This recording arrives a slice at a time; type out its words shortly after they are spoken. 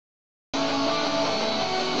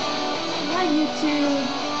YouTube.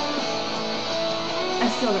 I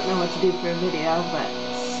still don't know what to do for a video, but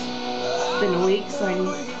it's been a week, so I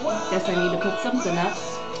guess I need to put something up.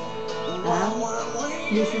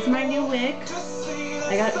 This is my new wig.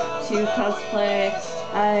 I got to cosplay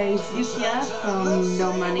as Yukia from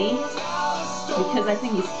No Money because I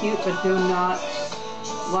think he's cute, but do not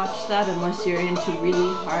watch that unless you're into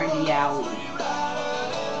really hard yaoi.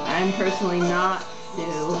 I'm personally not,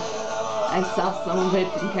 so I saw some of it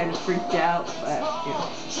and kind of freaked out, but you know,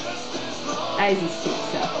 eyes is cute,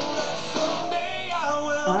 so.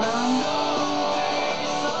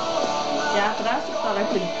 Yeah, but I also thought I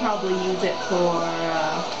could probably use it for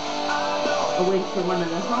a wig for one of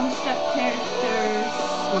the Homestuck characters,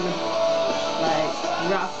 one of like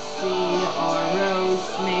Roxy or Rose,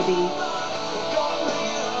 maybe.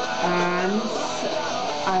 And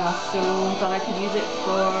I also thought I could use it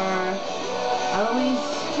for Eloise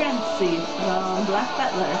Trancy from Black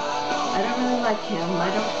Butler. I don't really like him.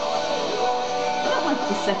 I don't like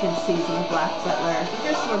the second season of Black Butler. The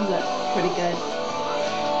first one's pretty good.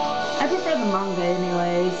 I prefer the manga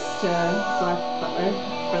anyways to Black Butler,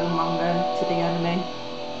 for the manga to the anime.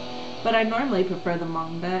 But I normally prefer the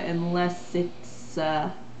manga unless it's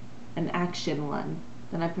an action one.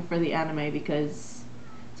 Then I prefer the anime because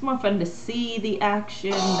it's more fun to see the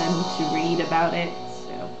action than to read about it.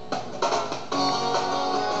 So,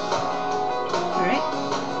 alright,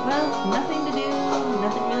 well, nothing to do,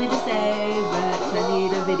 nothing really to say, but I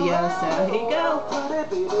need a video, so here you go.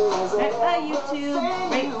 Alright, bye YouTube,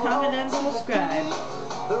 rate, comment, and subscribe.